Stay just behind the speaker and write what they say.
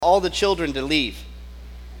all the children to leave.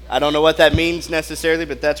 I don't know what that means necessarily,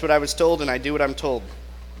 but that's what I was told, and I do what I'm told.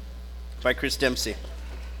 By Chris Dempsey.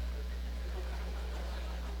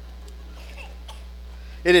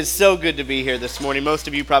 It is so good to be here this morning. Most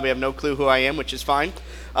of you probably have no clue who I am, which is fine.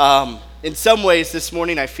 In some ways this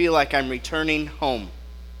morning I feel like I'm returning home,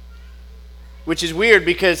 which is weird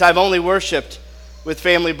because I've only worshiped with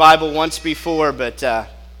Family Bible once before, but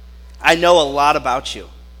I know a lot about you.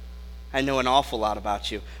 I know an awful lot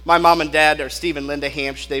about you. My mom and dad are Steve and Linda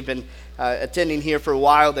Hampsh. They've been attending here for a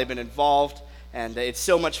while. They've been involved, and it's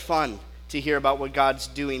so much fun to hear about what God's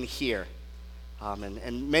doing here.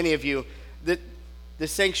 And many of you, the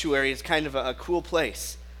sanctuary is kind of a cool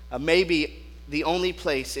place, maybe the only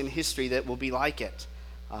place in history that will be like it,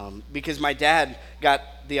 because my dad got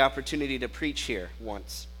the opportunity to preach here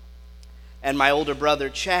once, and my older brother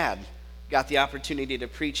Chad got the opportunity to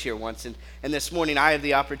preach here once, and this morning I have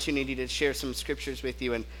the opportunity to share some scriptures with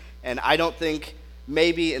you, and I don't think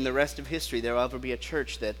maybe in the rest of history there will ever be a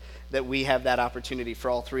church that we have that opportunity for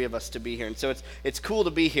all three of us to be here, and so it's cool to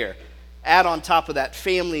be here. Add on top of that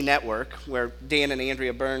Family Network, where Dan and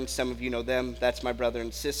Andrea Burns, some of you know them, that's my brother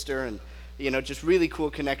and sister, and just really cool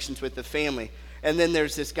connections with the family. And then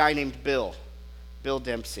there's this guy named Bill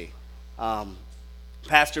Dempsey.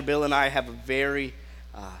 Pastor Bill and I have a very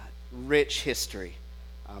rich history.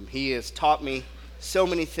 He has taught me so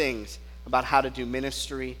many things about how to do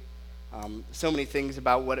ministry, so many things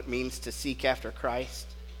about what it means to seek after Christ.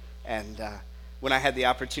 And when I had the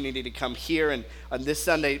opportunity to come here, and on this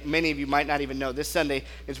Sunday, many of you might not even know, this Sunday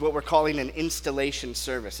is what we're calling an installation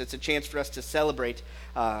service. It's a chance for us to celebrate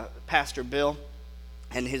Pastor Bill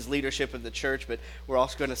and his leadership of the church, but we're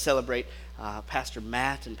also going to celebrate Pastor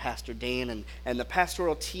Matt and Pastor Dan and the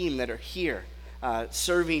pastoral team that are here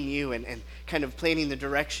serving you and kind of planning the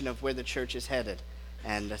direction of where the church is headed.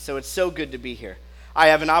 And so it's so good to be here. I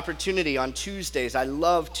have an opportunity on Tuesdays. I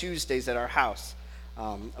love Tuesdays at our house.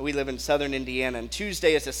 We live in southern Indiana, and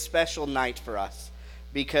Tuesday is a special night for us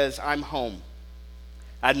because I'm home.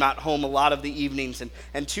 I'm not home a lot of the evenings,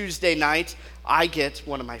 and Tuesday night, I get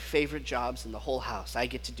one of my favorite jobs in the whole house. I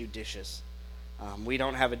get to do dishes. We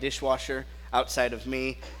don't have a dishwasher outside of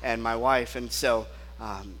me and my wife, and so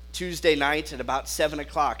Tuesday night at about 7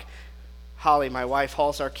 o'clock, Holly, my wife,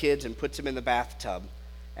 hauls our kids and puts them in the bathtub,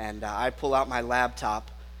 and I pull out my laptop,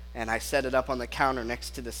 and I set it up on the counter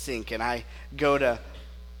next to the sink, and I go to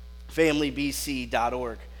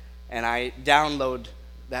familybc.org, and I download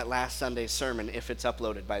that last Sunday's sermon, if it's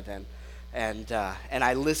uploaded by then, and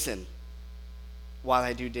I listen while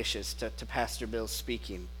I do dishes to Pastor Bill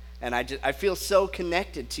speaking, and I feel so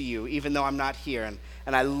connected to you, even though I'm not here,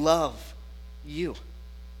 and I love you.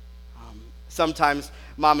 Sometimes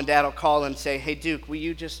Mom and Dad will call and say, "Hey, Duke, will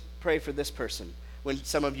you just pray for this person?" when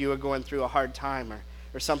some of you are going through a hard time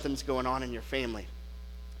or something's going on in your family.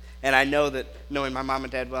 And I know that, knowing my mom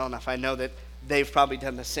and dad well enough, I know that they've probably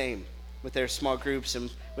done the same with their small groups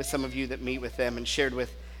and with some of you that meet with them and shared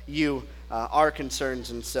with you our concerns.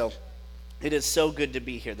 And so it is so good to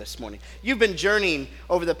be here this morning. You've been journeying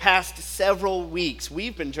over the past several weeks.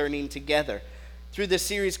 We've been journeying together through this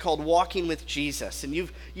series called Walking with Jesus. And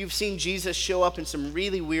you've seen Jesus show up in some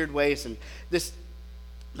really weird ways. And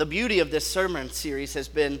the beauty of this sermon series has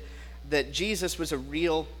been that Jesus was a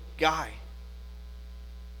real guy.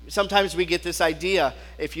 Sometimes we get this idea,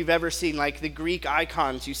 if you've ever seen like the Greek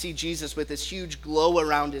icons, you see Jesus with this huge glow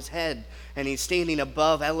around his head, and he's standing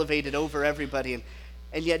above, elevated over everybody,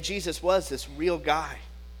 and yet Jesus was this real guy.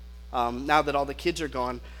 Now that all the kids are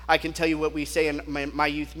gone, I can tell you what we say in my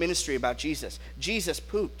youth ministry about Jesus. Jesus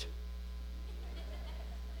pooped.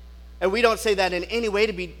 And we don't say that in any way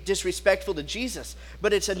to be disrespectful to Jesus,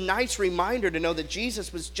 but it's a nice reminder to know that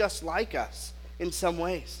Jesus was just like us in some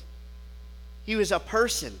ways. He was a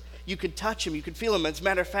person. You could touch him. You could feel him. As a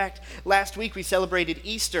matter of fact, last week we celebrated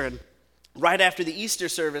Easter, and right after the Easter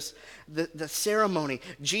service, the ceremony,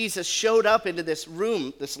 Jesus showed up into this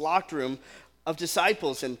room, this locked room of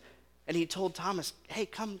disciples, and he told Thomas, "Hey,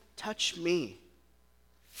 come touch me.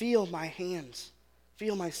 Feel my hands.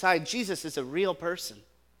 Feel my side." Jesus is a real person.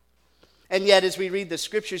 And yet, as we read the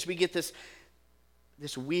scriptures, we get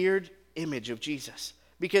this weird image of Jesus.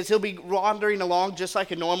 Because he'll be wandering along just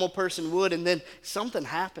like a normal person would, and then something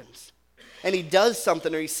happens. And he does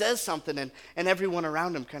something, or he says something, and everyone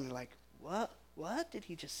around him kind of like, what did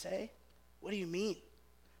he just say? What do you mean?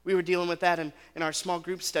 We were dealing with that in our small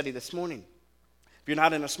group study this morning. If you're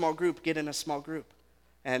not in a small group, get in a small group.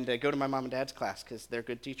 And go to my mom and dad's class, because they're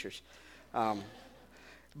good teachers.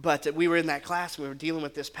 But we were in that class, and we were dealing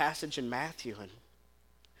with this passage in Matthew, and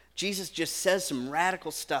Jesus just says some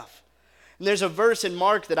radical stuff. And there's a verse in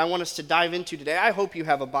Mark that I want us to dive into today. I hope you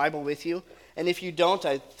have a Bible with you. And if you don't,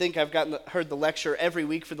 I think I've heard the lecture every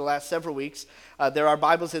week for the last several weeks. There are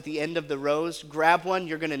Bibles at the end of the rows. Grab one.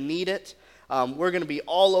 You're going to need it. We're going to be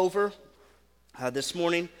all over this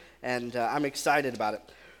morning, and I'm excited about it.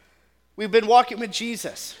 We've been walking with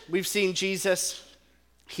Jesus. We've seen Jesus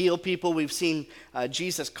heal people. We've seen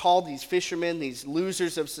Jesus call these fishermen, these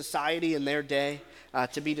losers of society in their day,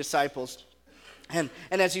 to be disciples. And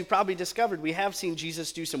as you've probably discovered, we have seen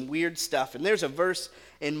Jesus do some weird stuff. And there's a verse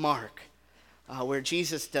in Mark where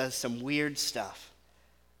Jesus does some weird stuff.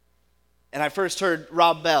 And I first heard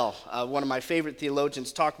Rob Bell, one of my favorite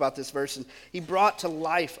theologians, talk about this verse, and he brought to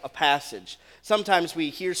life a passage. Sometimes we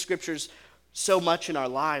hear scriptures so much in our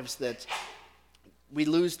lives that we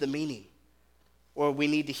lose the meaning, or we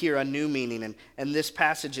need to hear a new meaning, and this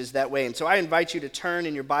passage is that way. And so I invite you to turn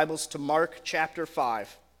in your Bibles to Mark chapter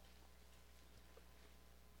 5.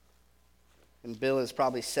 And Bill has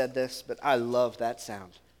probably said this, but I love that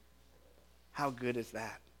sound. How good is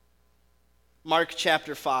that? Mark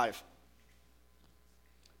chapter 5.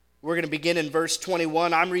 We're going to begin in verse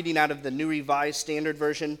 21. I'm reading out of the New Revised Standard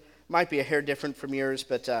Version. Might be a hair different from yours,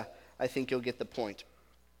 but I think you'll get the point.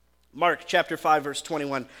 Mark chapter 5, verse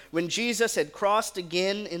 21. When Jesus had crossed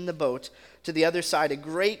again in the boat to the other side, a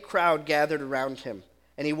great crowd gathered around him,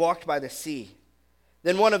 and he walked by the sea.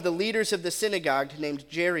 Then one of the leaders of the synagogue, named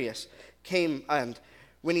Jairus, came, and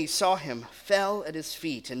when he saw him, fell at his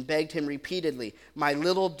feet and begged him repeatedly, "My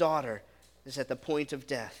little daughter is at the point of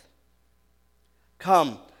death.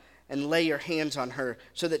 Come and lay your hands on her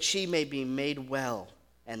so that she may be made well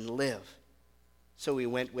and live." So he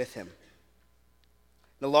went with him.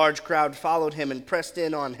 The large crowd followed him and pressed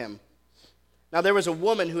in on him. Now there was a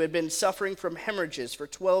woman who had been suffering from hemorrhages for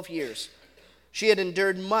 12 years. She had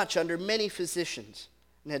endured much under many physicians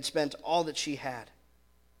and had spent all that she had.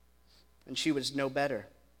 And she was no better,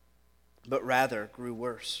 but rather grew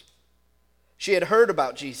worse. She had heard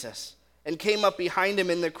about Jesus and came up behind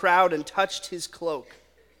him in the crowd and touched his cloak.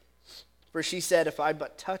 For she said, "If I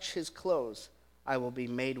but touch his clothes, I will be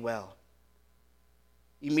made well."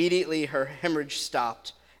 Immediately her hemorrhage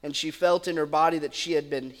stopped, and she felt in her body that she had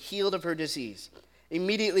been healed of her disease.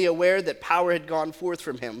 Immediately aware that power had gone forth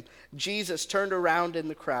from him, Jesus turned around in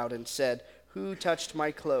the crowd and said, "Who touched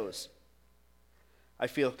my clothes?" I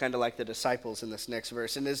feel kind of like the disciples in this next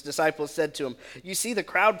verse. And his disciples said to him, "You see the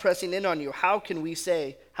crowd pressing in on you. How can you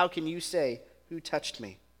say, 'Who touched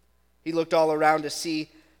me?'" He looked all around to see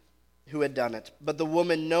who had done it. But the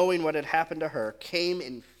woman, knowing what had happened to her, came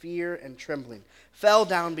in fear and trembling, fell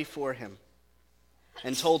down before him,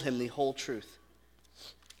 and told him the whole truth.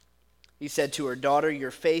 He said to her, "Daughter, your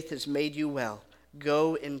faith has made you well.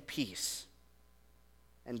 Go in peace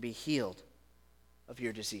and be healed of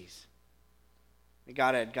your disease." May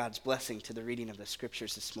God add God's blessing to the reading of the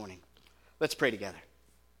scriptures this morning. Let's pray together.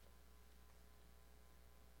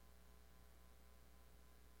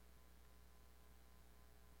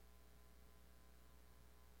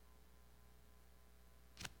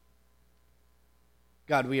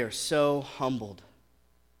 God, we are so humbled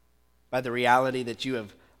by the reality that you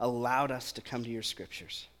have allowed us to come to your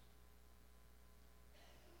scriptures.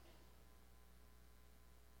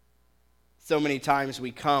 So many times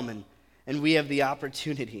we come and we have the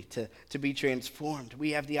opportunity to be transformed.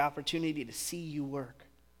 We have the opportunity to see you work.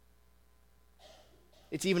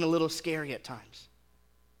 It's even a little scary at times.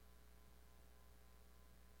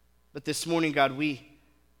 But this morning, God, we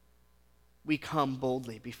come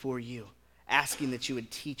boldly before you, asking that you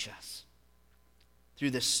would teach us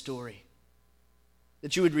through this story,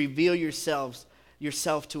 that you would reveal yourself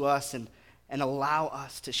to us and allow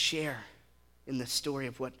us to share in the story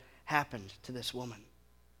of what happened to this woman.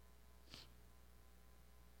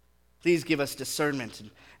 Please give us discernment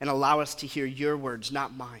and allow us to hear your words,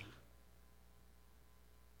 not mine.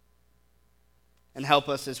 And help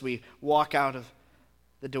us as we walk out of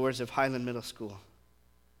the doors of Highland Middle School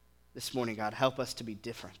this morning, God. Help us to be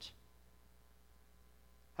different.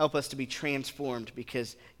 Help us to be transformed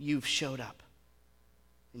because you've showed up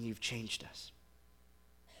and you've changed us.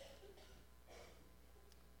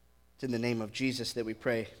 It's in the name of Jesus that we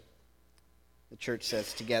pray. The church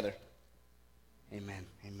says together, amen,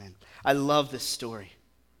 amen. I love this story.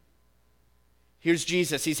 Here's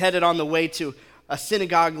Jesus. He's headed on the way to a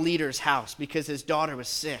synagogue leader's house because his daughter was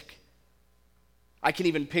sick. I can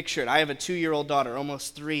even picture it. I have a 2-year-old daughter,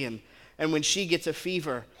 almost 3, and when she gets a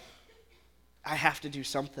fever, I have to do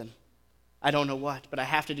something. I don't know what, but I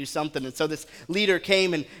have to do something. And so this leader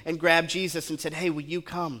came and grabbed Jesus and said, "Hey, will you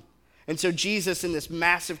come?" And so Jesus and this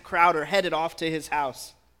massive crowd are headed off to his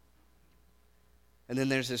house. And then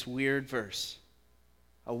there's this weird verse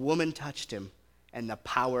A woman touched him, and the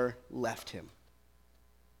power left him.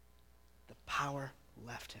 The power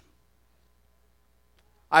left him.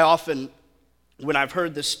 I often, when I've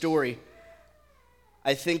heard this story,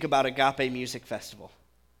 I think about Agape Music Festival.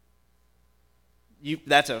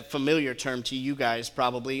 That's a familiar term to you guys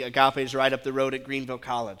probably. Agape is right up the road at Greenville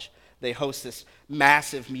College. They host this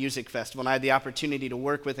massive music festival, and I had the opportunity to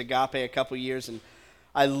work with Agape a couple years, and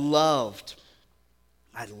I loved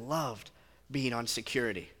being on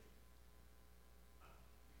security.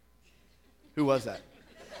 Who was that?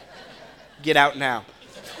 Get out now.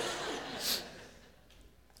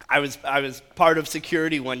 I was part of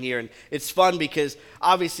security one year, and it's fun because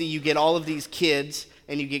obviously you get all of these kids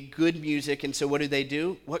and you get good music, and so what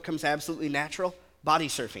do? What comes absolutely natural? Body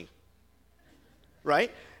surfing,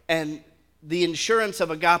 right? And the insurance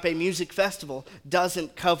of Agape Music Festival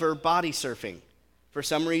doesn't cover body surfing for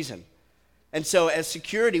some reason. And so as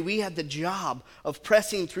security, we had the job of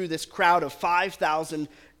pressing through this crowd of 5,000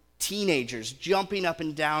 teenagers jumping up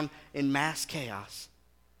and down in mass chaos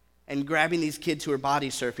and grabbing these kids who are body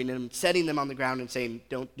surfing and setting them on the ground and saying,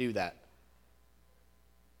 don't do that.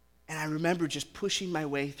 And I remember just pushing my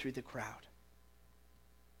way through the crowd,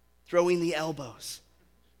 throwing the elbows,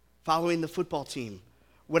 following the football team,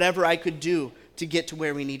 whatever I could do to get to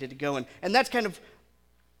where we needed to go. And that's kind of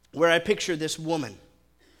where I picture this woman.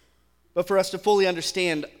 But for us to fully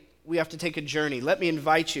understand, we have to take a journey. Let me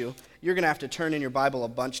invite you. You're going to have to turn in your Bible a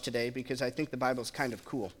bunch today because I think the Bible's kind of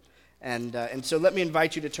cool. And so let me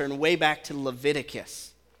invite you to turn way back to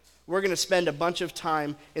Leviticus. We're going to spend a bunch of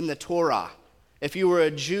time in the Torah. If you were a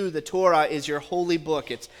Jew, the Torah is your holy book.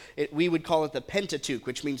 We would call it the Pentateuch,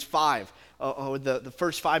 which means five, or the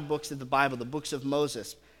first 5 books of the Bible, the books of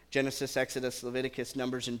Moses, Genesis, Exodus, Leviticus,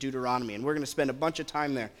 Numbers, and Deuteronomy. And we're going to spend a bunch of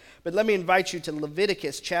time there. But let me invite you to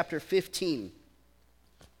Leviticus chapter 15.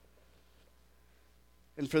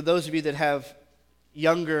 And for those of you that have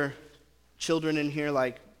younger children in here,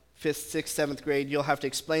 like 5th, 6th, 7th grade, you'll have to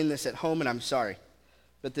explain this at home, and I'm sorry.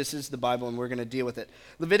 But this is the Bible, and we're going to deal with it.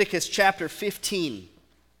 Leviticus chapter 15.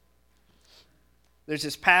 There's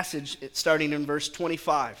this passage starting in verse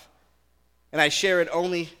 25. And I share it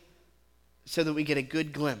only so that we get a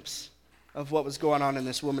good glimpse of what was going on in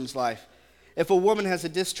this woman's life. If a woman has a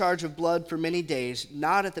discharge of blood for many days,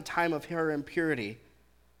 not at the time of her impurity,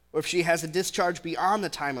 or if she has a discharge beyond the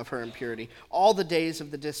time of her impurity, all the days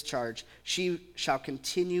of the discharge, she shall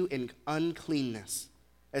continue in uncleanness,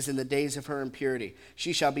 as in the days of her impurity.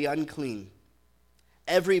 She shall be unclean.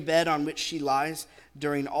 Every bed on which she lies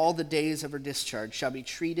during all the days of her discharge shall be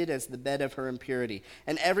treated as the bed of her impurity,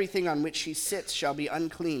 and everything on which she sits shall be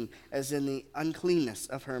unclean, as in the uncleanness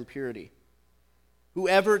of her impurity.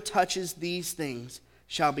 Whoever touches these things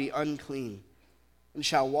shall be unclean, and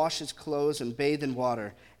shall wash his clothes and bathe in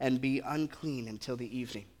water, and be unclean until the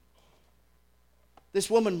evening. This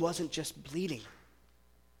woman wasn't just bleeding.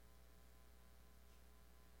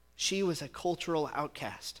 She was a cultural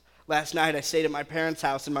outcast. Last night I stayed at my parents'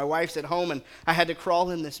 house, and my wife's at home, and I had to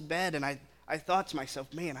crawl in this bed, and I thought to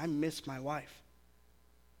myself, man, I miss my wife.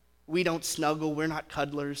 We don't snuggle. We're not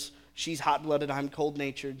cuddlers. She's hot-blooded. I'm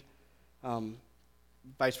cold-natured.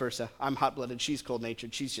 Vice versa. I'm hot-blooded. She's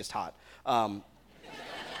cold-natured. She's just hot.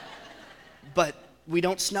 But we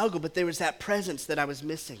don't snuggle, but there was that presence that I was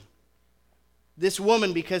missing. This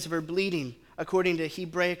woman, because of her bleeding, according to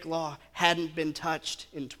Hebraic law, hadn't been touched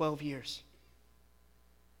in 12 years.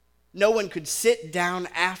 No one could sit down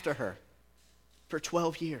after her for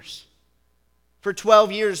 12 years. For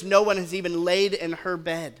 12 years, no one has even laid in her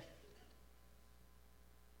bed.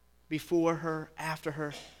 Before her, after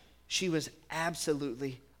her, she was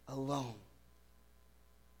absolutely alone.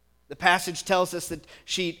 The passage tells us that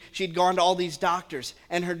she'd gone to all these doctors,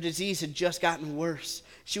 and her disease had just gotten worse.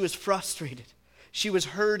 She was frustrated. She was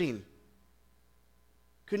hurting.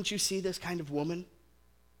 Couldn't you see this kind of woman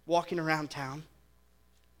walking around town?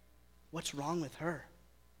 What's wrong with her?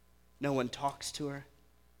 No one talks to her.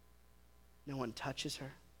 No one touches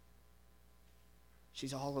her.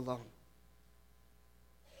 She's all alone.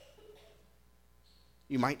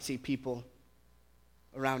 You might see people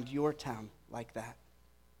around your town like that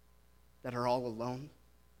are all alone,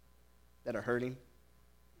 that are hurting.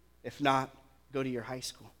 If not, go to your high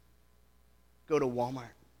school. Go to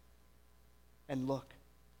Walmart and look.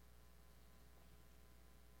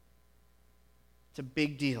 It's a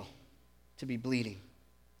big deal to be bleeding.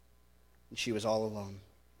 And she was all alone.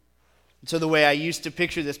 And so the way I used to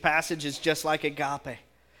picture this passage is just like Agape.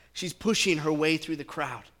 She's pushing her way through the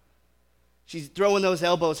crowd. She's throwing those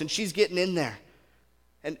elbows, and she's getting in there.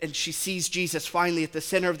 And she sees Jesus finally at the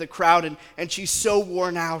center of the crowd, and she's so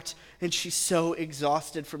worn out, And she's so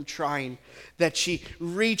exhausted from trying that she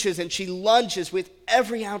reaches and she lunges with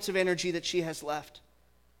every ounce of energy that she has left.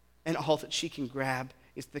 And all that she can grab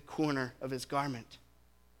is the corner of his garment.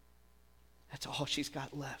 That's all she's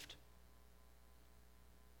got left.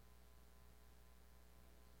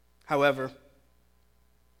 However,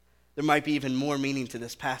 there might be even more meaning to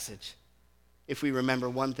this passage if we remember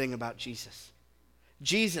one thing about Jesus.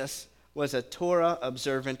 Jesus was a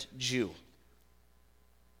Torah-observant Jew.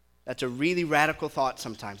 That's a really radical thought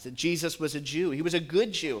sometimes, that Jesus was a Jew. He was a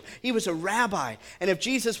good Jew. He was a rabbi. And if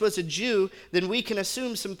Jesus was a Jew, then we can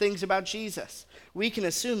assume some things about Jesus. We can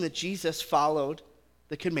assume that Jesus followed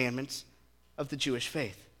the commandments of the Jewish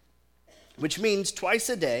faith, which means twice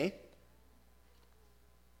a day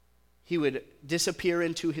he would disappear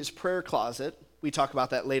into his prayer closet. We talk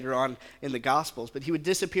about that later on in the Gospels, but he would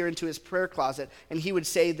disappear into his prayer closet and he would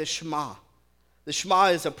say the Shema. The Shema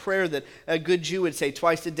is a prayer that a good Jew would say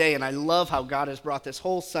twice a day, and I love how God has brought this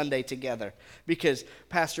whole Sunday together because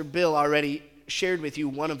Pastor Bill already shared with you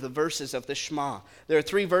one of the verses of the Shema. There are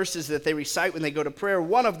 3 verses that they recite when they go to prayer.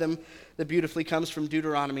 One of them that beautifully comes from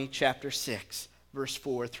Deuteronomy chapter 6, verse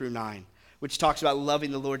 4 through 9, which talks about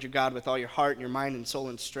loving the Lord your God with all your heart and your mind and soul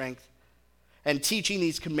and strength, and teaching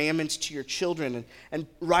these commandments to your children and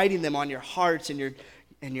writing them on your hearts and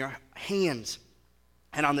your hands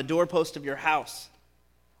and on the doorpost of your house.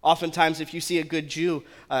 Oftentimes, if you see a good Jew,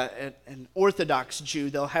 an Orthodox Jew,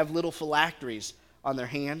 they'll have little phylacteries on their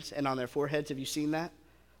hands and on their foreheads. Have you seen that?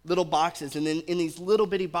 Little boxes. And then in these little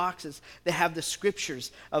bitty boxes, they have the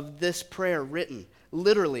scriptures of this prayer written,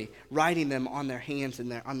 literally writing them on their hands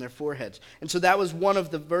and on their foreheads. And so that was one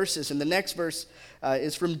of the verses. And the next verse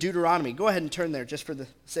is from Deuteronomy. Go ahead and turn there just for the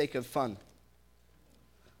sake of fun.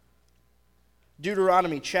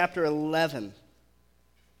 Deuteronomy chapter 11.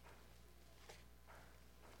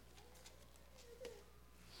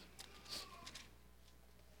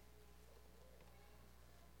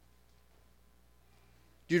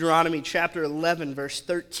 Deuteronomy chapter 11, verse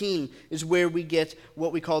 13 is where we get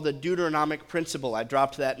what we call the Deuteronomic principle. I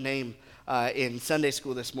dropped that name in Sunday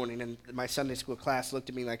school this morning, and my Sunday school class looked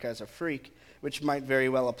at me like I was a freak, which might very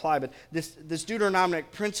well apply. But this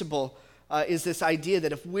Deuteronomic principle is this idea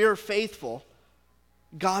that if we're faithful,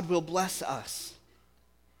 God will bless us.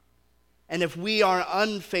 And if we are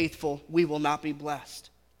unfaithful, we will not be blessed.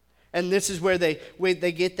 And this is where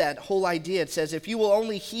they get that whole idea. It says, if you will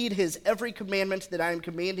only heed his every commandment that I am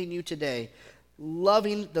commanding you today,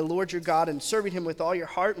 loving the Lord your God and serving him with all your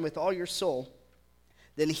heart and with all your soul,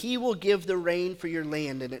 then he will give the rain for your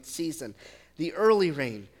land in its season, the early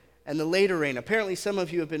rain and the later rain. Apparently some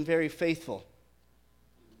of you have been very faithful.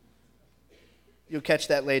 You'll catch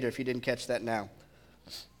that later if you didn't catch that now.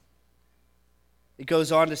 It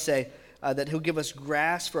goes on to say, that he'll give us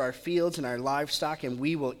grass for our fields and our livestock, and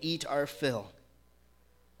we will eat our fill.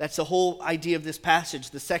 That's the whole idea of this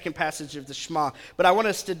passage, the second passage of the Shema. But I want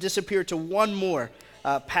us to disappear to one more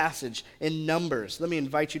passage in Numbers. Let me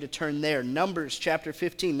invite you to turn there. Numbers chapter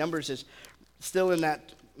 15. Numbers is still in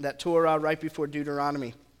that Torah right before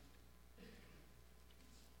Deuteronomy.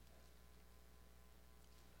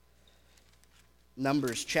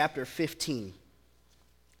 Numbers chapter 15.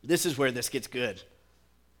 This is where this gets good.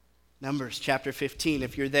 Numbers chapter 15,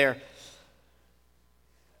 if you're there.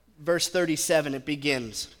 Verse 37, it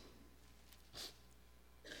begins.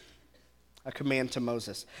 A command to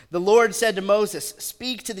Moses. The Lord said to Moses,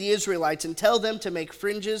 speak to the Israelites and tell them to make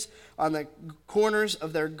fringes on the corners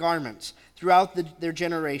of their garments throughout their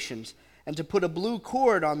generations, and to put a blue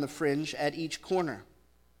cord on the fringe at each corner.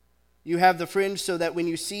 You have the fringe so that when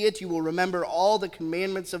you see it, you will remember all the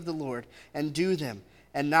commandments of the Lord and do them,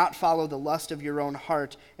 and not follow the lust of your own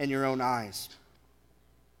heart and your own eyes.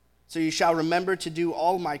 So you shall remember to do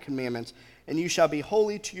all my commandments, and you shall be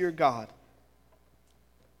holy to your God.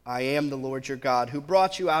 I am the Lord your God, who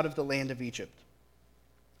brought you out of the land of Egypt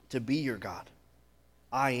to be your God.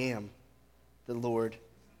 I am the Lord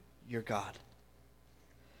your God.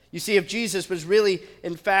 You see, if Jesus was really,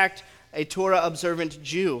 in fact, a Torah-observant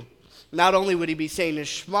Jew, not only would he be saying his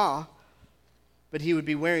Shema, but he would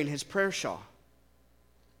be wearing his prayer shawl.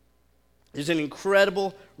 There's an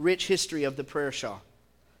incredible, rich history of the prayer shawl.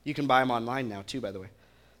 You can buy them online now, too, by the way.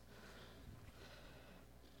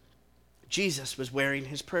 Jesus was wearing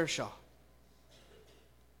his prayer shawl.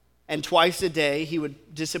 And twice a day, he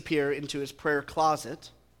would disappear into his prayer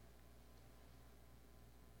closet,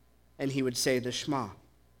 and he would say the Shema.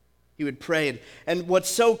 He would pray. And what's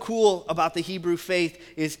so cool about the Hebrew faith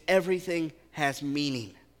is everything has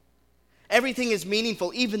meaning. Everything is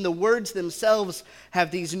meaningful. Even the words themselves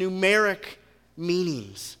have these numeric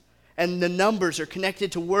meanings. And the numbers are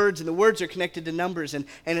connected to words, and the words are connected to numbers, and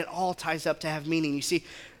it all ties up to have meaning. You see,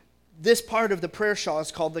 this part of the prayer shawl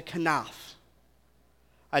is called the kanaf.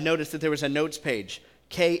 I noticed that there was a notes page,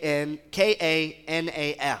 Kanaf,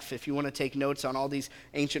 if you want to take notes on all these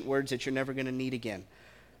ancient words that you're never going to need again.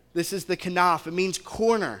 This is the kanaf. It means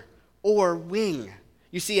corner or wing.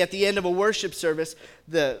 You see, at the end of a worship service,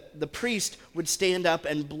 the priest would stand up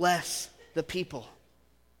and bless the people.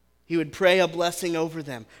 He would pray a blessing over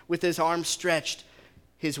them. With his arms stretched,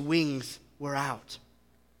 his wings were out.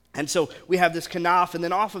 And so we have this kanaf, and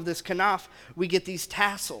then off of this kanaf, we get these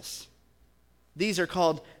tassels. These are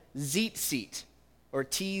called tzitzit, or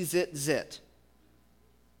T-zit-zit.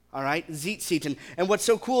 All right, tzitzit. And what's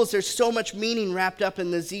so cool is there's so much meaning wrapped up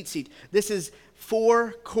in the tzitzit. This is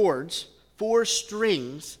 4 chords, 4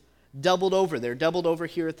 strings doubled over. They're doubled over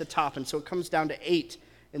here at the top, and so it comes down to 8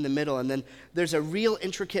 in the middle. And then there's a real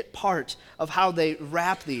intricate part of how they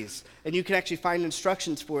wrap these. And you can actually find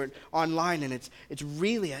instructions for it online, and it's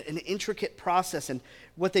really an intricate process. And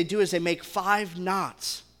what they do is they make 5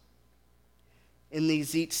 knots in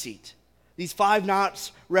these tzitzit. These 5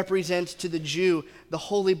 knots represent to the Jew the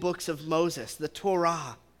holy books of Moses, the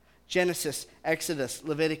Torah, Genesis, Exodus,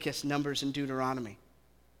 Leviticus, Numbers, and Deuteronomy.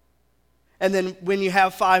 And then when you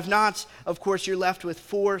have 5 knots, of course, you're left with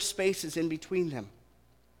 4 spaces in between them.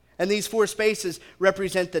 And these 4 spaces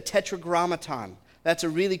represent the tetragrammaton. That's a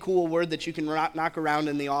really cool word that you can knock around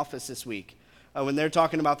in the office this week. When they're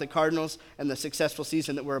talking about the Cardinals and the successful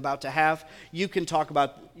season that we're about to have, you can talk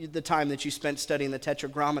about the time that you spent studying the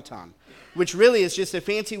tetragrammaton, which really is just a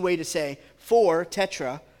fancy way to say 4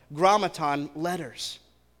 tetragrammaton letters.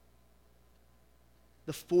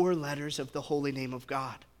 The 4 letters of the holy name of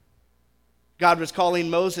God. God was calling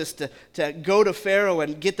Moses to go to Pharaoh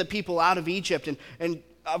and get the people out of Egypt. And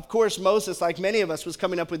of course, Moses, like many of us, was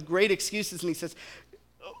coming up with great excuses. And he says,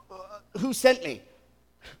 who sent me?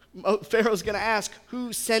 Pharaoh's going to ask,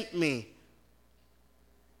 who sent me?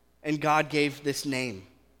 And God gave this name.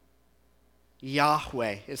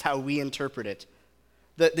 Yahweh is how we interpret it.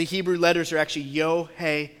 The Hebrew letters are actually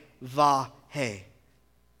Yod-Heh-Vah-Heh.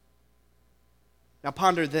 Now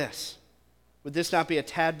ponder this. Would this not be a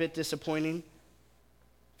tad bit disappointing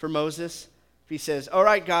for Moses if he says, all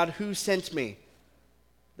right, God, who sent me?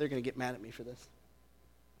 They're going to get mad at me for this.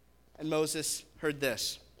 And Moses heard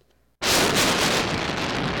this.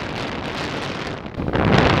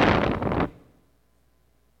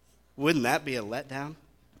 Wouldn't that be a letdown?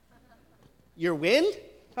 Your wind?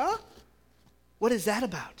 Huh? What is that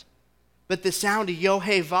about? But the sound of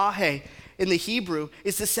Yod-Heh-Vah-Heh in the Hebrew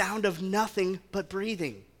is the sound of nothing but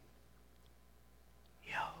breathing.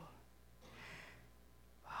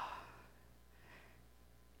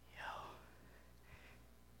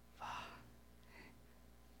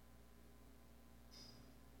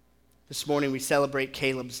 This morning we celebrate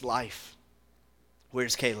Caleb's life.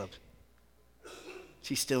 Where's Caleb? Is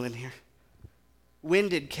he still in here? When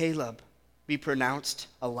did Caleb be pronounced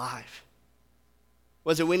alive?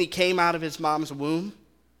 Was it when he came out of his mom's womb?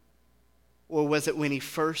 Or was it when he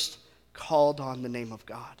first called on the name of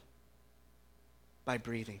God by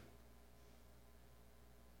breathing?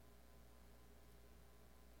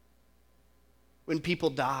 When people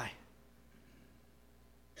die,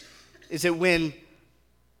 is it when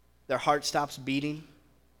their heart stops beating?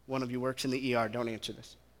 One of you works in the ER, don't answer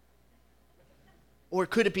this. Or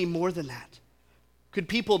could it be more than that? Could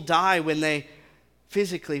people die when they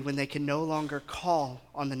can no longer call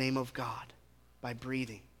on the name of God by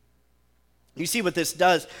breathing? You see what this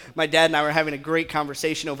does? My dad and I were having a great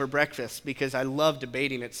conversation over breakfast because I love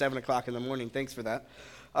debating at 7 o'clock in the morning. Thanks for that.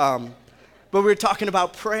 But we were talking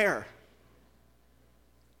about prayer.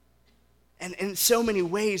 And in so many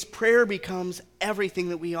ways, prayer becomes everything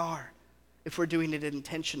that we are if we're doing it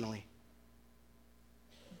intentionally.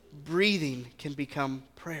 Breathing can become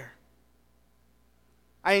prayer.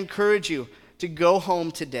 I encourage you to go home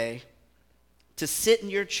today, to sit in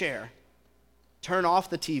your chair, turn off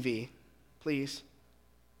the TV, please,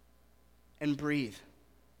 and breathe.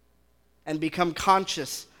 And become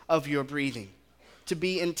conscious of your breathing. To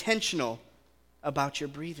be intentional about your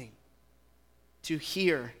breathing. To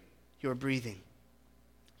hear your breathing,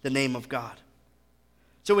 the name of God.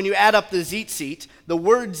 So when you add up the tzitzit, the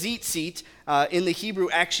word tzitzit in the Hebrew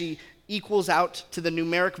actually equals out to the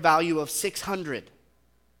numeric value of 600,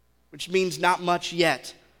 which means not much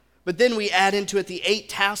yet. But then we add into it the 8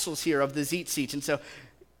 tassels here of the tzitzit. And so,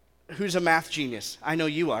 who's a math genius? I know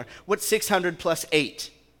you are. What's 600 plus 8?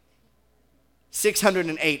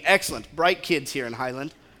 608. Excellent. Bright kids here in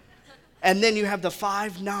Highland. And then you have the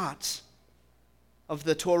 5 knots of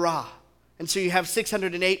the Torah. And so you have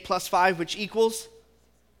 608 plus 5, which equals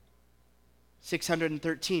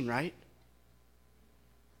 613, right?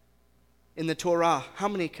 In the Torah, how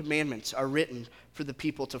many commandments are written for the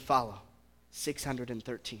people to follow?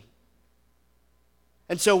 613.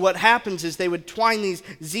 And so what happens is they would twine these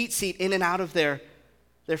tzitzit in and out of their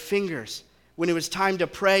fingers when it was time to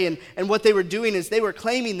pray. And what they were doing is they were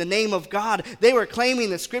claiming the name of God. They were claiming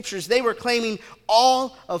the scriptures. They were claiming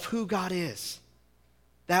all of who God is.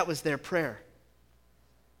 That was their prayer.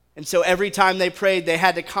 And so every time they prayed, they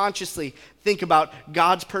had to consciously think about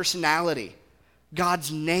God's personality,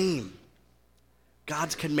 God's name,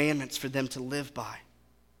 God's commandments for them to live by.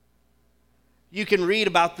 You can read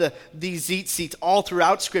about these tzitzit all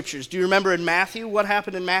throughout scriptures. Do you remember in Matthew? What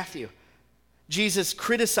happened in Matthew? Jesus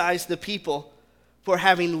criticized the people for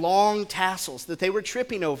having long tassels that they were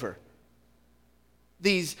tripping over.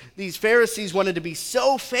 These Pharisees wanted to be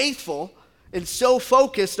so faithful and so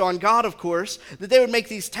focused on God, of course, that they would make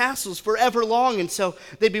these tassels forever long. And so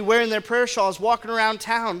they'd be wearing their prayer shawls, walking around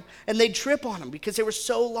town, and they'd trip on them because they were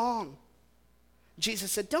so long.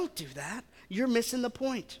 Jesus said, don't do that. You're missing the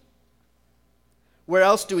point. Where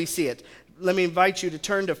else do we see it? Let me invite you to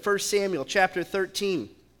turn to 1 Samuel chapter 13.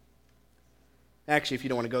 Actually, if you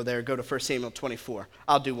don't want to go there, go to 1 Samuel 24.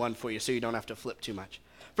 I'll do one for you so you don't have to flip too much.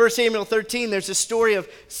 1 Samuel 13, there's a story of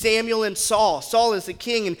Samuel and Saul. Saul is the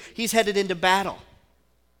king, and he's headed into battle.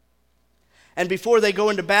 And before they go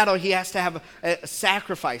into battle, he has to have a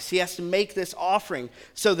sacrifice. He has to make this offering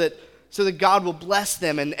so that God will bless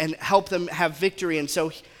them and help them have victory. And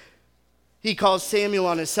so he calls Samuel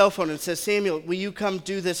on his cell phone and says, Samuel, will you come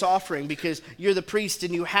do this offering because you're the priest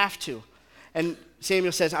and you have to? And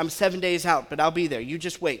Samuel says, I'm 7 days out, but I'll be there. You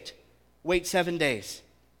just wait. Wait 7 days.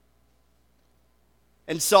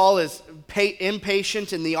 And Saul is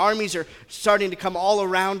impatient, and the armies are starting to come all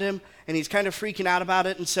around him, and he's kind of freaking out about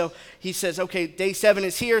it. And so he says, okay, day 7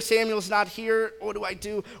 is here. Samuel's not here. What do I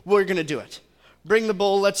do? We're going to do it. Bring the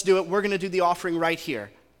bull. Let's do it. We're going to do the offering right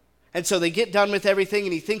here. And so they get done with everything,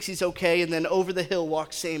 and he thinks he's okay, and then over the hill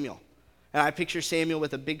walks Samuel. And I picture Samuel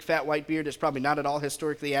with a big fat white beard. It's probably not at all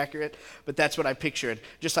historically accurate, but that's what I pictured.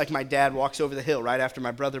 Just like my dad walks over the hill right after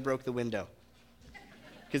my brother broke the window.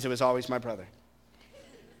 Because it was always my brother.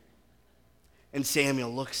 And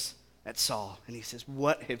Samuel looks at Saul, and he says,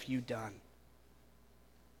 what have you done?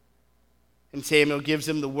 And Samuel gives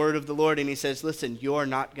him the word of the Lord, and he says, listen, you're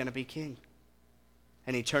not going to be king.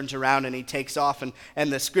 And he turns around and he takes off.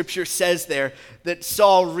 And the scripture says there that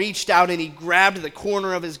Saul reached out and he grabbed the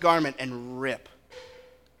corner of his garment and ripped.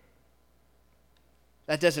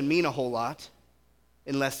 That doesn't mean a whole lot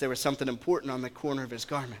unless there was something important on the corner of his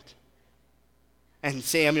garment. And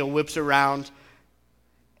Samuel whips around,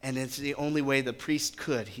 and it's the only way the priest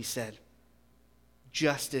could. He said,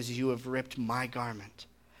 just as you have ripped my garment,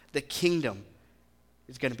 the kingdom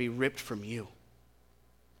is going to be ripped from you.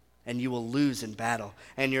 And you will lose in battle,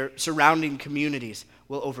 and your surrounding communities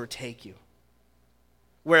will overtake you.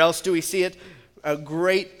 Where else do we see it? A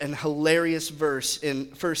great and hilarious verse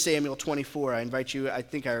in 1 Samuel 24. I invite you, I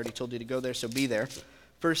think I already told you to go there, so be there.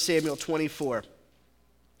 1 Samuel 24.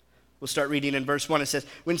 We'll start reading in verse 1. It says,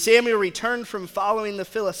 when Samuel returned from following the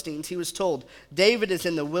Philistines, he was told, David is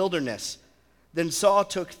in the wilderness. Then Saul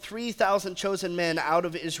took 3,000 chosen men out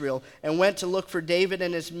of Israel and went to look for David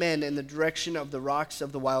and his men in the direction of the rocks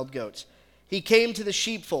of the wild goats. He came to the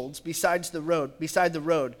sheepfolds beside the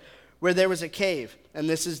road, where there was a cave. And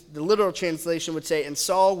this is the literal translation would say, and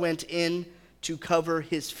Saul went in to cover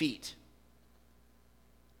his feet.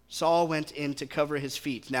 Saul went in to cover his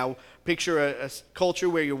feet. Now, picture a culture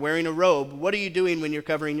where you're wearing a robe. What are you doing when you're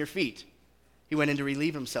covering your feet? He went in to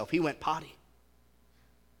relieve himself. He went potty.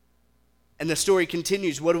 And the story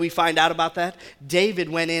continues. What do we find out about that? David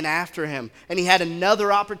went in after him, and he had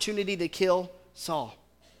another opportunity to kill Saul.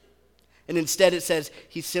 And instead it says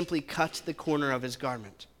he simply cut the corner of his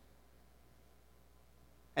garment.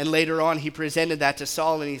 And later on he presented that to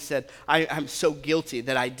Saul, and he said, I'm so guilty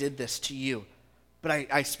that I did this to you. But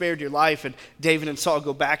I spared your life. And David and Saul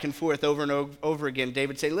go back and forth over and over again.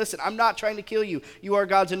 David say, listen, I'm not trying to kill you. You are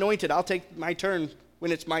God's anointed. I'll take my turn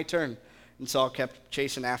when it's my turn. And Saul kept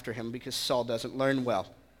chasing after him because Saul doesn't learn well,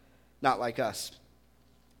 not like us.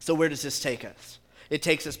 So where does this take us? It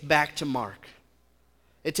takes us back to Mark.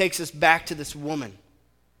 It takes us back to this woman,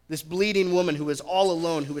 this bleeding woman who was all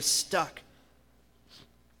alone, who was stuck.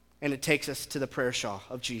 And it takes us to the prayer shawl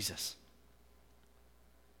of Jesus.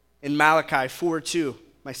 In Malachi 4:2,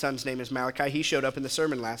 my son's name is Malachi. He showed up in the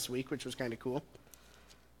sermon last week, which was kind of cool.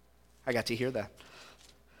 I got to hear that.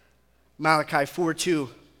 Malachi 4:2.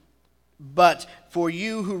 But for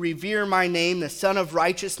you who revere my name, the Son of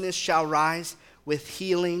Righteousness shall rise with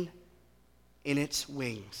healing in its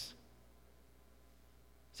wings.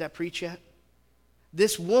 Is that preach yet?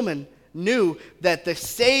 This woman knew that the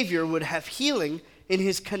Savior would have healing in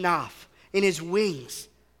his kanaf, in his wings.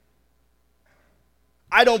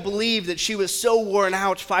 I don't believe that she was so worn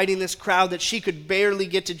out fighting this crowd that she could barely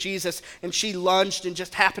get to Jesus and she lunged and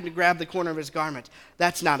just happened to grab the corner of his garment.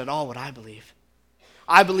 That's not at all what I believe.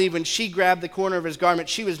 I believe when she grabbed the corner of his garment,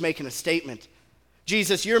 she was making a statement.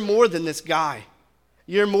 Jesus, you're more than this guy.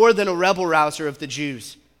 You're more than a rebel rouser of the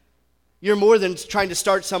Jews. You're more than trying to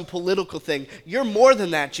start some political thing. You're more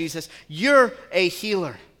than that, Jesus. You're a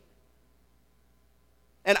healer.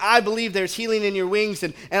 And I believe there's healing in your wings.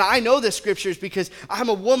 And I know the scriptures because I'm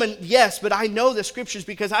a woman, yes, but I know the scriptures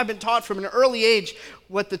because I've been taught from an early age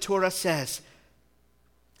what the Torah says.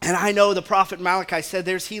 And I know the prophet Malachi said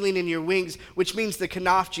there's healing in your wings, which means the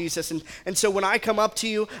kanaf, Jesus. And so when I come up to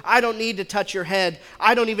you, I don't need to touch your head.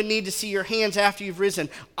 I don't even need to see your hands after you've risen.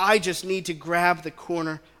 I just need to grab the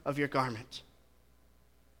corner of your garment.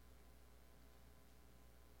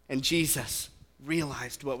 And Jesus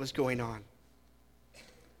realized what was going on.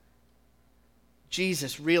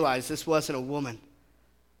 Jesus realized this wasn't a woman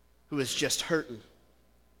who was just hurting.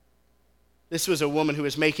 This was a woman who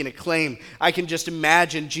was making a claim. I can just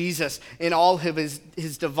imagine Jesus in all of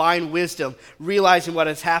his divine wisdom realizing what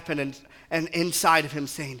has happened and inside of him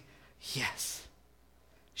saying, yes,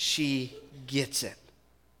 she gets it.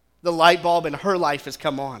 The light bulb in her life has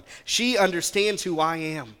come on. She understands who I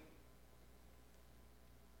am.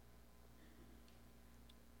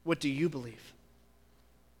 What do you believe?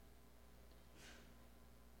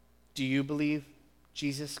 Do you believe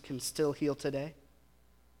Jesus can still heal today?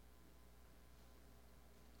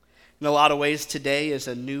 In a lot of ways, today is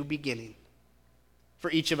a new beginning for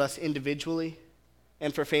each of us individually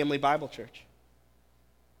and for Family Bible Church.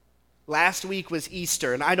 Last week was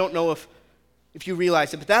Easter, and I don't know if you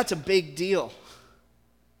realize it, but that's a big deal.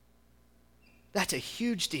 That's a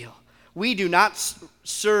huge deal. We do not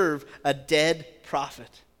serve a dead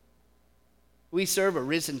prophet. We serve a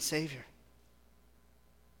risen Savior.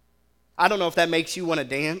 I don't know if that makes you want to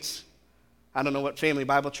dance. I don't know what Family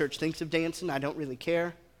Bible Church thinks of dancing. I don't really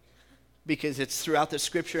care. Because it's throughout the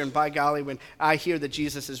scripture, and by golly, when I hear that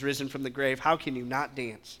Jesus is risen from the grave, how can you not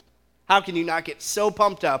dance? How can you not get so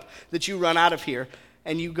pumped up that you run out of here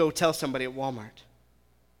and you go tell somebody at Walmart?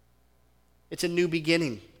 It's a new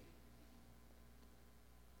beginning.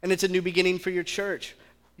 And it's a new beginning for your church.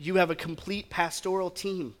 You have a complete pastoral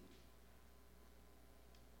team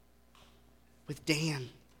with Dan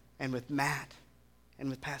and with Matt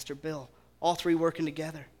and with Pastor Bill, all three working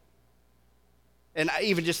together. And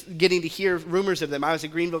even just getting to hear rumors of them. I was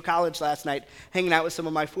at Greenville College last night hanging out with some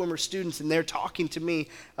of my former students, and they're talking to me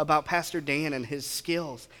about Pastor Dan and his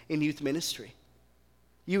skills in youth ministry.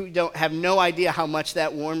 You don't have no idea how much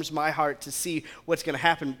that warms my heart to see what's going to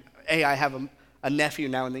happen. I have a nephew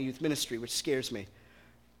now in the youth ministry, which scares me.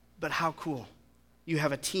 But how cool. You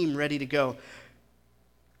have a team ready to go.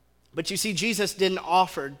 But you see, Jesus didn't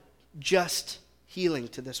offer just healing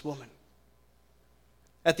to this woman.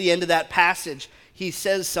 At the end of that passage, he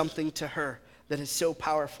says something to her that is so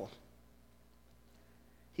powerful.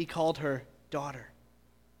 He called her daughter.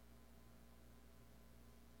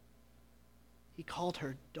 He called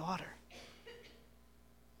her daughter.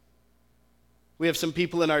 We have some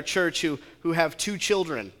people in our church who have two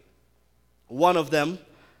children. One of them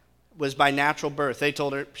was by natural birth. They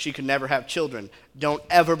told her she could never have children. Don't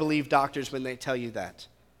ever believe doctors when they tell you that.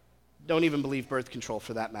 Don't even believe birth control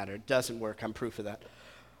for that matter. It doesn't work. I'm proof of that.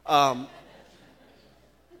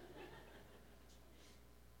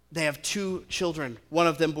 They have two children, one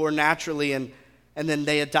of them born naturally, and then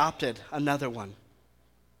they adopted another one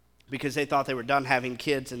because they thought they were done having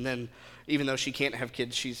kids, and then even though she can't have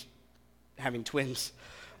kids, she's having twins.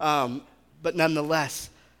 But nonetheless,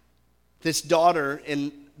 this daughter,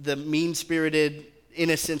 in the mean-spirited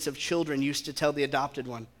innocence of children, used to tell the adopted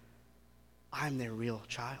one, I'm their real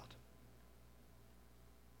child.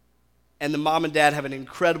 And the mom and dad have an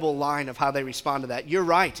incredible line of how they respond to that. You're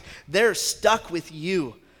right. They're stuck with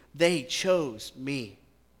you. They chose me.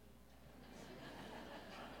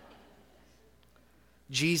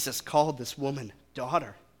 Jesus called this woman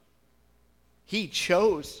daughter. He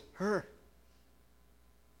chose her.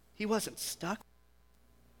 He wasn't stuck.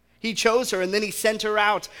 He chose her, and then he sent her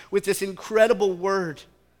out with this incredible word,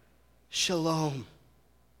 shalom.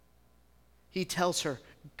 He tells her,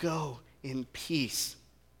 go in peace.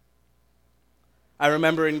 I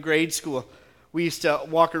remember in grade school, we used to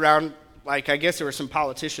walk around, like I guess there were some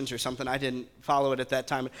politicians or something. I didn't follow it at that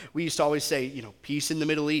time. We used to always say, peace in the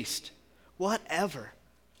Middle East. Whatever.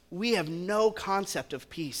 We have no concept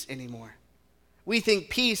of peace anymore. We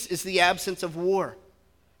think peace is the absence of war.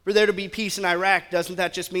 For there to be peace in Iraq, doesn't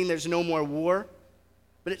that just mean there's no more war?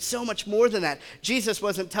 But it's so much more than that. Jesus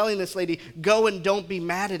wasn't telling this lady, go and don't be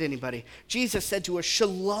mad at anybody. Jesus said to her,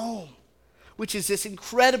 shalom, which is this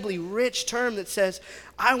incredibly rich term that says,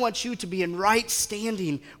 I want you to be in right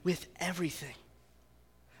standing with everything.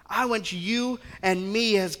 I want you and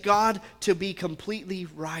me as God to be completely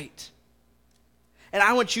right. And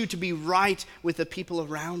I want you to be right with the people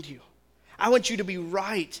around you. I want you to be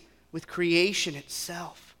right with creation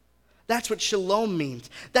itself. That's what shalom means.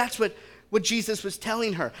 That's what Jesus was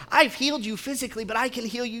telling her. I've healed you physically, but I can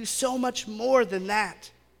heal you so much more than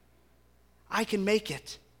that. I can make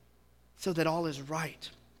it so that all is right.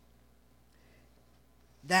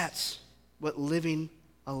 That's what living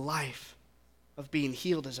a life of being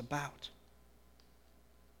healed is about.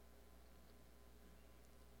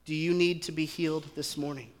 Do you need to be healed this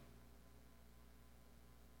morning?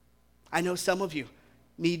 I know some of you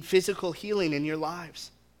need physical healing in your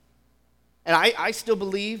lives. And I still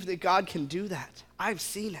believe that God can do that. I've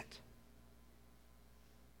seen it.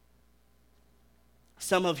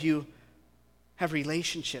 Some of you have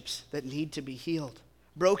relationships that need to be healed.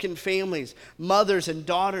 Broken families, mothers and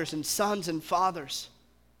daughters and sons and fathers.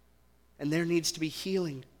 And there needs to be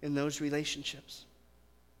healing in those relationships.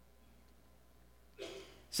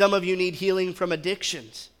 Some of you need healing from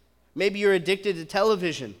addictions. Maybe you're addicted to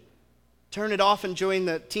television. Turn it off and join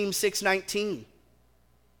the Team 619.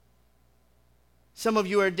 Some of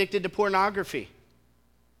you are addicted to pornography.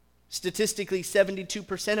 Statistically,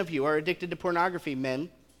 72% of you are addicted to pornography, men.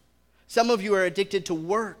 Some of you are addicted to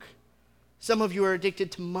work. Some of you are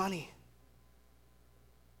addicted to money.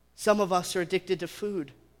 Some of us are addicted to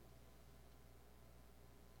food.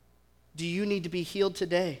 Do you need to be healed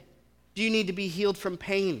today? Do you need to be healed from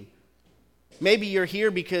pain? Maybe you're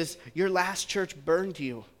here because your last church burned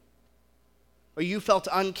you, or you felt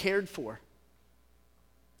uncared for.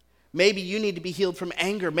 Maybe you need to be healed from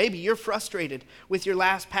anger. Maybe you're frustrated with your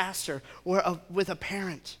last pastor or with a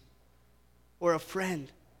parent or a friend.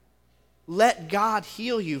 Let God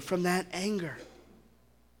heal you from that anger.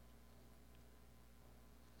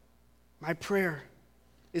 My prayer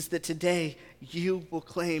is that today you will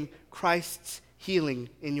claim Christ's healing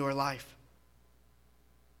in your life.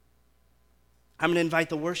 I'm going to invite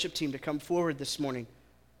the worship team to come forward this morning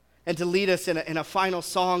and to lead us in a final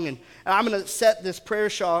song. And I'm going to set this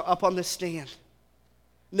prayer shawl up on the stand.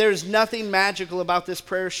 There's nothing magical about this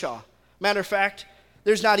prayer shawl. Matter of fact,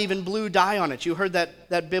 there's not even blue dye on it. You heard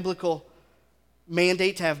that biblical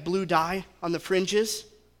mandate to have blue dye on the fringes?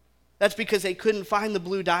 That's because they couldn't find the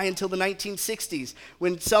blue dye until the 1960s,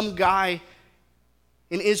 when some guy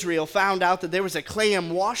in Israel found out that there was a clam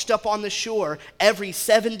washed up on the shore every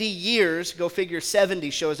 70 years. Go figure, 70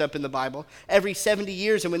 shows up in the Bible. Every 70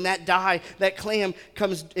 years, and when that clam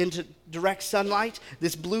comes into direct sunlight,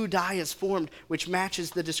 this blue dye is formed, which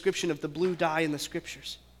matches the description of the blue dye in the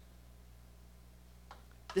scriptures.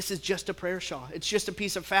 This is just a prayer shawl. It's just a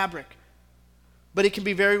piece of fabric. But it can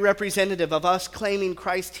be very representative of us claiming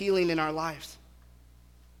Christ's healing in our lives.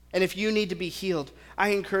 And if you need to be healed, I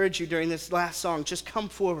encourage you during this last song, just come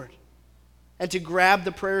forward and to grab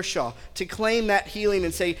the prayer shawl, to claim that healing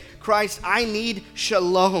and say, Christ, I need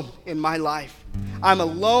shalom in my life. I'm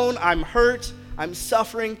alone, I'm hurt, I'm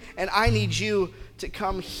suffering, and I need you to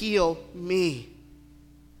come heal me.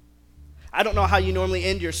 I don't know how you normally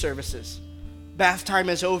end your services. Bath time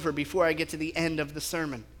is over before I get to the end of the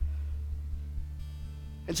sermon.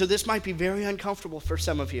 And so this might be very uncomfortable for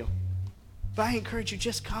some of you. But I encourage you,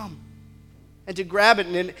 just come and to grab it.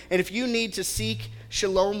 And if you need to seek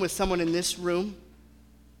shalom with someone in this room,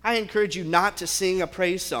 I encourage you not to sing a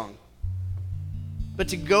praise song, but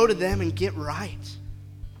to go to them and get right.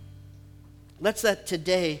 Let's let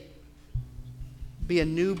today be a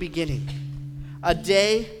new beginning, a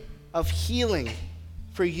day of healing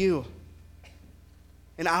for you,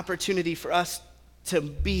 an opportunity for us to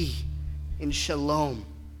be in shalom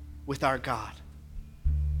with our God.